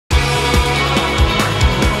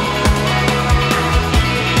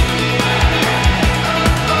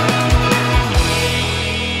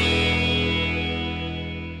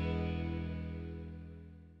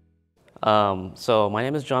So my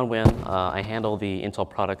name is Nguyen. I handle the Intel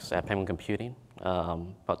products at Penguin Computing,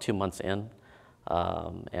 about 2 months in.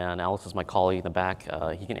 And Alex is my colleague in the back.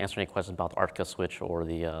 He can answer any questions about the Arctica switch or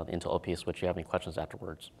the Intel OPUS switch if you have any questions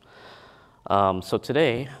afterwards. So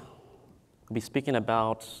today, we'll be speaking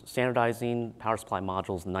about standardizing power supply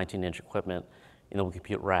modules in 19-inch equipment in the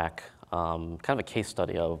compute rack, kind of a case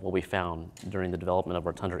study of what we found during the development of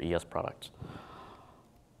our Tundra ES product.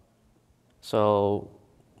 So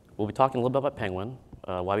we'll be talking a little bit about Penguin,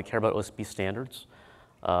 why we care about OCP standards,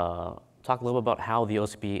 talk a little bit about how the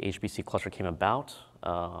OCP HPC cluster came about,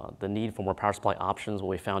 the need for more power supply options, what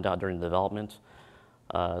we found out during the development,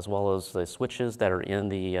 as well as the switches that are in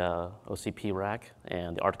the OCP rack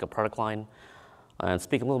and the Arctica product line, and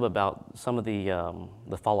speak a little bit about some of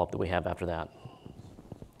the follow-up that we have after that.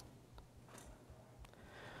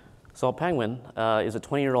 So Penguin is a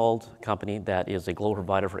 20-year-old company that is a global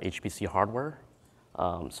provider for HPC hardware,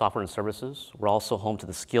 software and services. We're also home to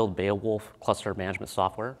the skilled Beowulf cluster management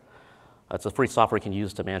software. It's a free software you can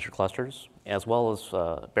use to manage your clusters, as well as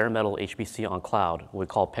bare metal HPC on cloud, what we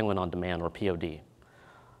call Penguin On Demand, or POD.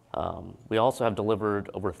 We also have delivered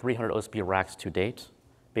over 300 OCP racks to date,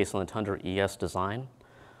 based on the Tundra ES design,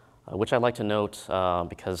 which I'd like to note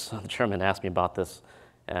because the chairman asked me about this,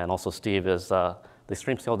 and also Steve, is the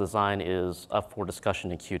extreme scale design is up for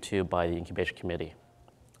discussion in Q2 by the incubation committee.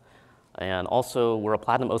 And also, we're a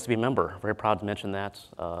Platinum OCP member. Very proud to mention that.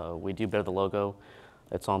 We do bear the logo.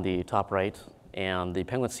 It's on the top right. And the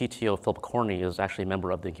Penguin CTO, Philip Corney, is actually a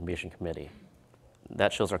member of the incubation committee.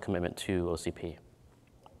 That shows our commitment to OCP.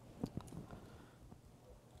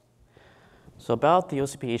 So about the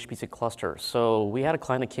OCP HPC cluster. So we had a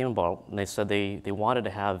client that came about, and they said they wanted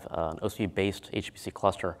to have an OCP-based HPC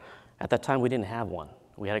cluster. At that time, we didn't have one.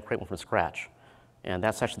 We had to create one from scratch. And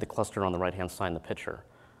that's actually the cluster on the right-hand side in the picture.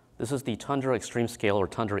 This is the Tundra Extreme Scale, or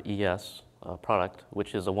Tundra ES product,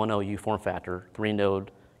 which is a 1.0U form factor, 3-node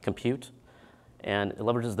compute, and it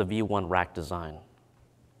leverages the V1 rack design.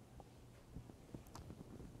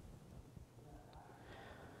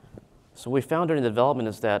 So what we found during the development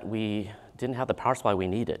is that we didn't have the power supply we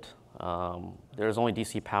needed. There's only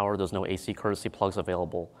DC power, there's no AC courtesy plugs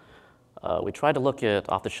available. We tried to look at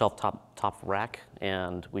off-the-shelf top rack,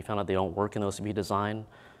 and we found out they don't work in the OCP design.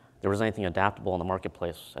 There wasn't anything adaptable in the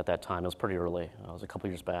marketplace at that time. It was pretty early. It was a couple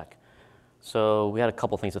years back. So we had a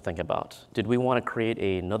couple things to think about. Did we want to create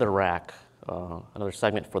another rack, another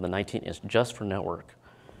segment for the 19-inch just for network?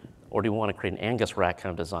 Or do we want to create an Angus rack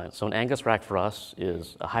kind of design? So an Angus rack for us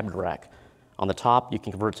is a hybrid rack. On the top, you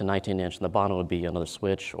can convert to 19-inch, and the bottom would be another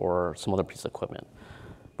switch or some other piece of equipment.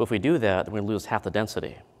 But if we do that, then we lose half the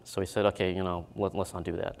density. So we said, okay, let's not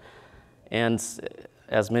do that. And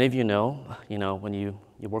as many of you know, when you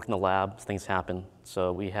work in the lab, things happen.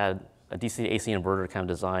 So we had a DC to AC inverter kind of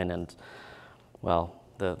design, and well,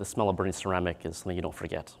 the smell of burning ceramic is something you don't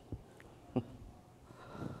forget.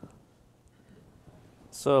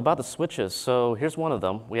 So about the switches, so here's one of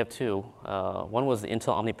them. We have two. One was the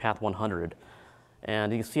Intel OmniPath 100.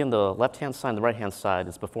 And you can see on the left-hand side and the right-hand side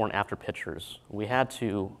is before and after pictures. We had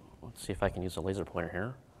to, let's see if I can use a laser pointer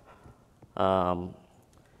here.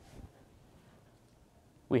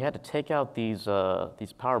 We had to take out these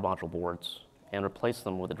power module boards and replace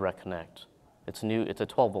them with a direct connect. It's a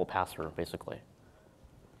 12-volt pass-through, basically.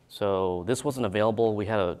 So this wasn't available. We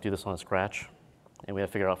had to do this on scratch, and we had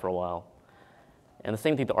to figure it out for a while. And the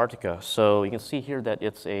same thing to Arctica. So you can see here that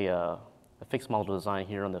it's a fixed module design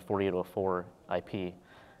here on the 4804 IP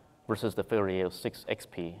versus the 4806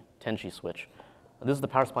 XP 10G switch. This is the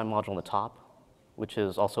power supply module on the top, which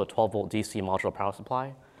is also a 12-volt DC modular power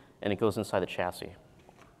supply, and it goes inside the chassis.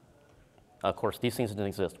 Of course, these things didn't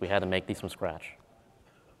exist. We had to make these from scratch.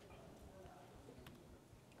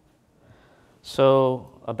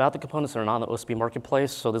 So about the components that are not in the OCP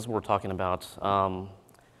marketplace, so this is what we're talking about.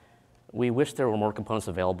 We wish there were more components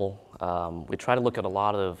available. We tried to look at a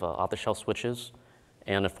lot of off-the-shelf switches,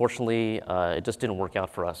 and unfortunately, it just didn't work out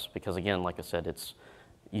for us because, again, like I said,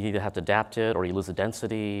 you either have to adapt it, or you lose the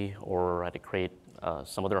density, or had to create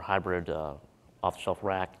some other hybrid off-the-shelf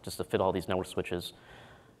rack just to fit all these network switches.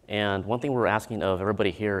 And one thing we're asking of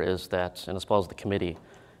everybody here is that, and as well as the committee,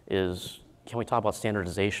 is can we talk about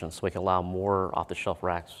standardization so we can allow more off-the-shelf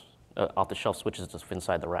racks, off-the-shelf switches to fit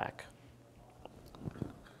inside the rack?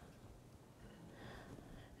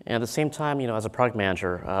 And at the same time, as a product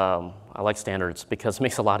manager, I like standards because it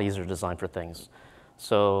makes it a lot easier to design for things.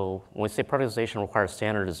 So when we say productization requires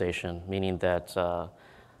standardization, meaning that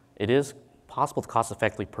it is possible to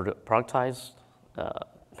cost-effectively productize.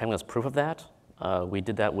 Penguin has proof of that. We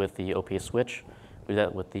did that with the OPUS switch. We did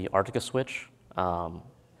that with the Arctica switch.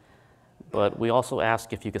 But we also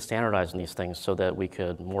asked if you could standardize on these things so that we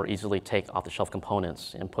could more easily take off-the-shelf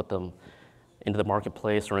components and put them into the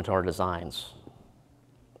marketplace or into our designs.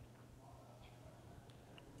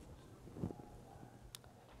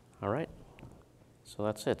 All right, so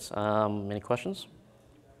that's it. Any questions?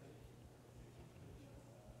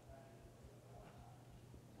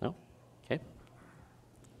 No? Okay.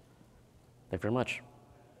 Thank you very much.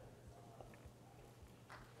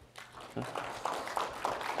 Okay.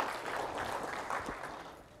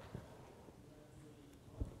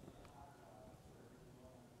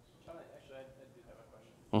 Actually, I do have a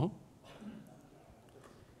question. Mm-hmm.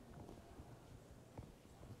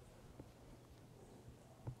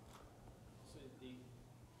 So the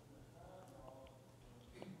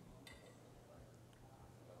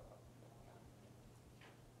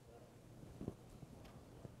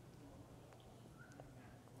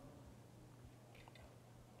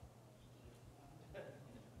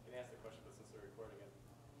can ask the question, but since they're recording it,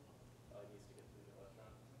 probably needs to get through the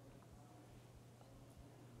electron.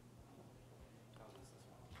 I'll use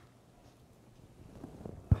this one.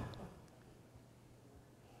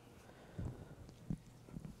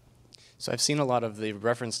 So I've seen a lot of the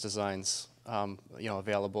reference designs,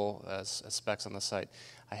 available as specs on the site.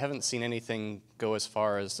 I haven't seen anything go as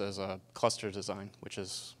far as a cluster design, which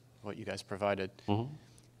is what you guys provided.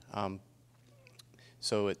 Mm-hmm.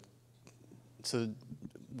 So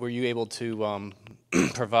were you able to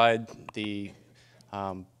provide the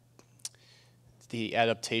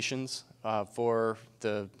adaptations for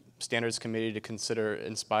the standards committee to consider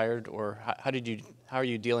inspired, or how are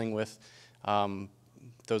you dealing with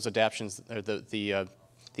those adaptations, or the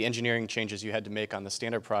engineering changes you had to make on the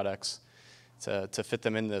standard products to fit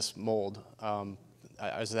them in this mold?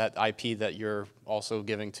 Is that IP that you're also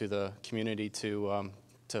giving to the community to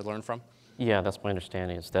learn from? Yeah, that's my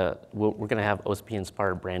understanding, is that we're going to have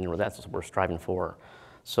OCP-inspired branding, or that's what we're striving for.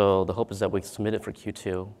 So the hope is that we submit it for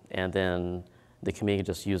Q2, and then the committee can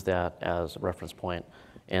just use that as a reference point,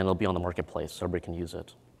 and it'll be on the marketplace so everybody can use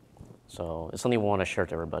it. So it's something we want to share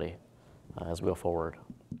to everybody as we go forward.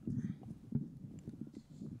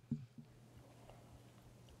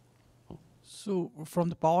 So from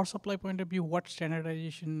the power supply point of view, what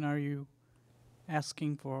standardization are you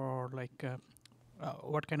asking for? Like,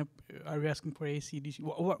 what kind of, are you asking for AC, DC?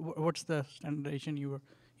 What's the standardization you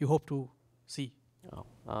hope to see?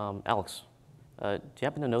 Oh. Alex, do you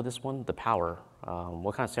happen to know this one, the power?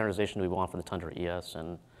 What kind of standardization do we want for the Tundra ES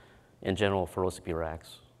and in general for OCP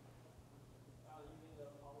racks?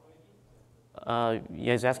 Yeah,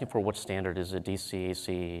 he's asking for which standard. Is it DC,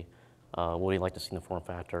 AC? What would you like to see in the form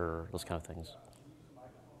factor? Those kind of things.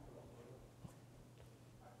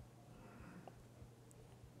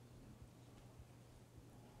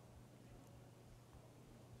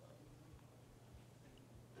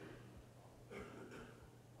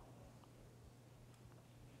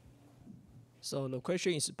 So the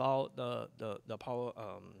question is about the power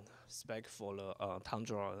spec for the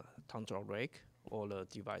Tundra rack or the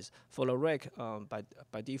device. For the rack,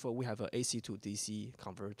 by default, we have an AC to DC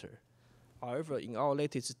converter. However, in our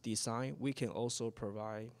latest design, we can also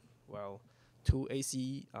provide, well, 2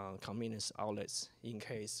 AC convenience outlets in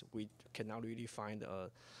case we cannot really find a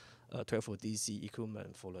 12-volt DC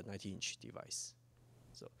equipment for the 19-inch device.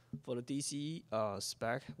 So for the DC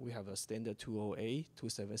spec, we have a standard 208,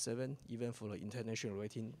 277, even for the international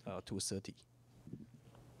rating 230.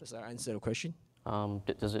 Does that answer the question?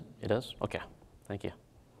 Does it? It does? Okay, thank you.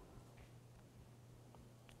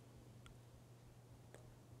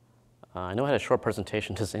 I know I had a short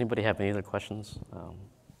presentation. Does anybody have any other questions?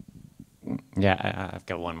 Yeah, I've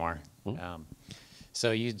got one more. Hmm?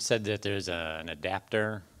 So you said that there's an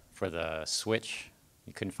adapter for the switch.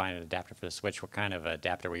 You couldn't find an adapter for the switch. What kind of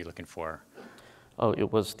adapter were you looking for? Oh,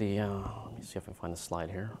 it was the, let me see if I can find the slide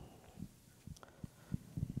here.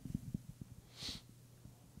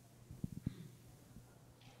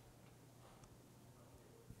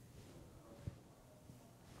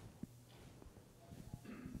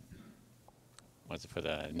 Was it for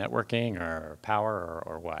the networking or power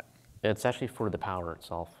or what? It's actually for the power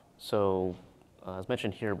itself. So as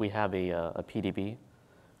mentioned here, we have a PDB,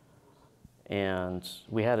 and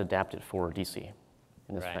we had adapted for DC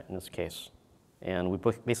in this case. And we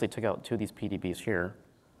basically took out 2 of these PDBs here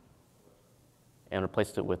and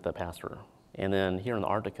replaced it with the pass-through. And then here in the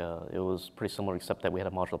Arctica, it was pretty similar, except that we had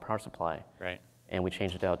a modular power supply. Right. And we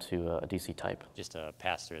changed it out to a DC type. Just a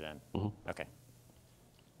pass-through then? Mm-hmm. Okay.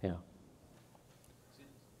 Yeah.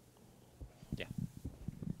 Yeah.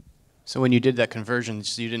 So when you did that conversion,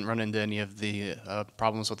 you didn't run into any of the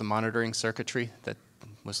problems with the monitoring circuitry that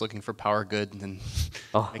was looking for power good and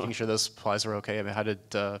Oh. making sure those supplies were okay. I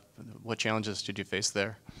mean, what challenges did you face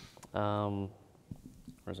there?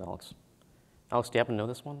 Where's Alex? Alex, do you happen to know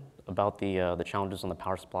this one about the challenges on the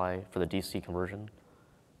power supply for the DC conversion?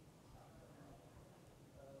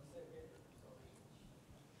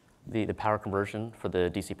 The power conversion for the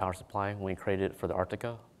DC power supply when we created it for the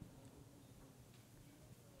Arctica?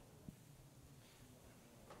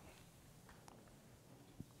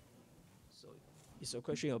 So is your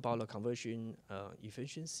question about the conversion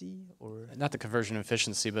efficiency or? Not the conversion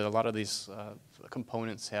efficiency, but a lot of these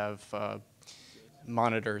components have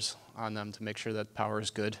monitors on them to make sure that power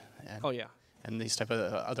is good. And, Oh yeah. and these type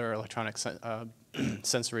of other electronic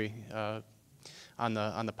sensory on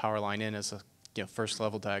the power line in as a first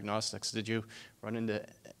level diagnostics. Did you run into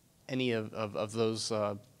any of those?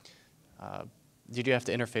 Did you have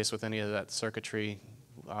to interface with any of that circuitry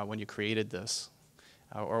when you created this,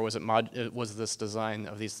 or was it was this design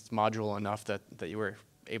of these module enough that you were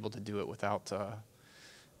able to do it without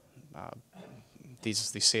these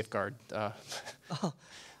safeguard?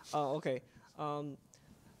 Okay.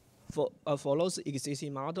 For those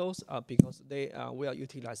existing models, because they will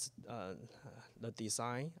utilize the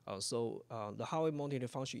design, so the hardware monitoring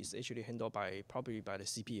function is actually handled probably by the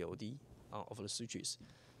CPLD of the switches.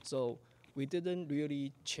 So we didn't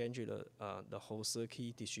really change the whole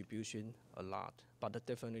circuit distribution a lot, but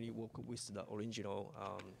definitely work with the original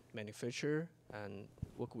manufacturer and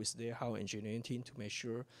work with their hardware engineering team to make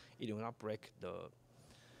sure it will not break the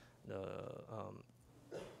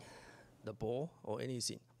ball or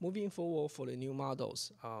anything. Moving forward for the new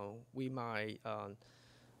models, we might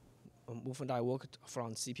move that work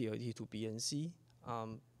from CPLD to BNC,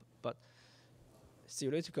 but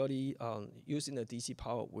theoretically, using the DC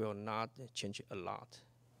power will not change a lot.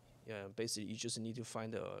 Yeah, basically, you just need to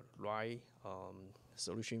find the right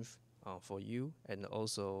solution for you, and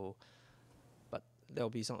also, but there will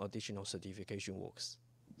be some additional certification works.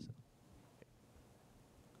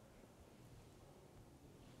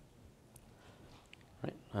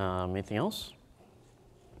 Right. Anything else?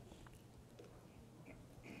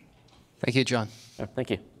 Thank you, John. Thank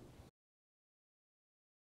you.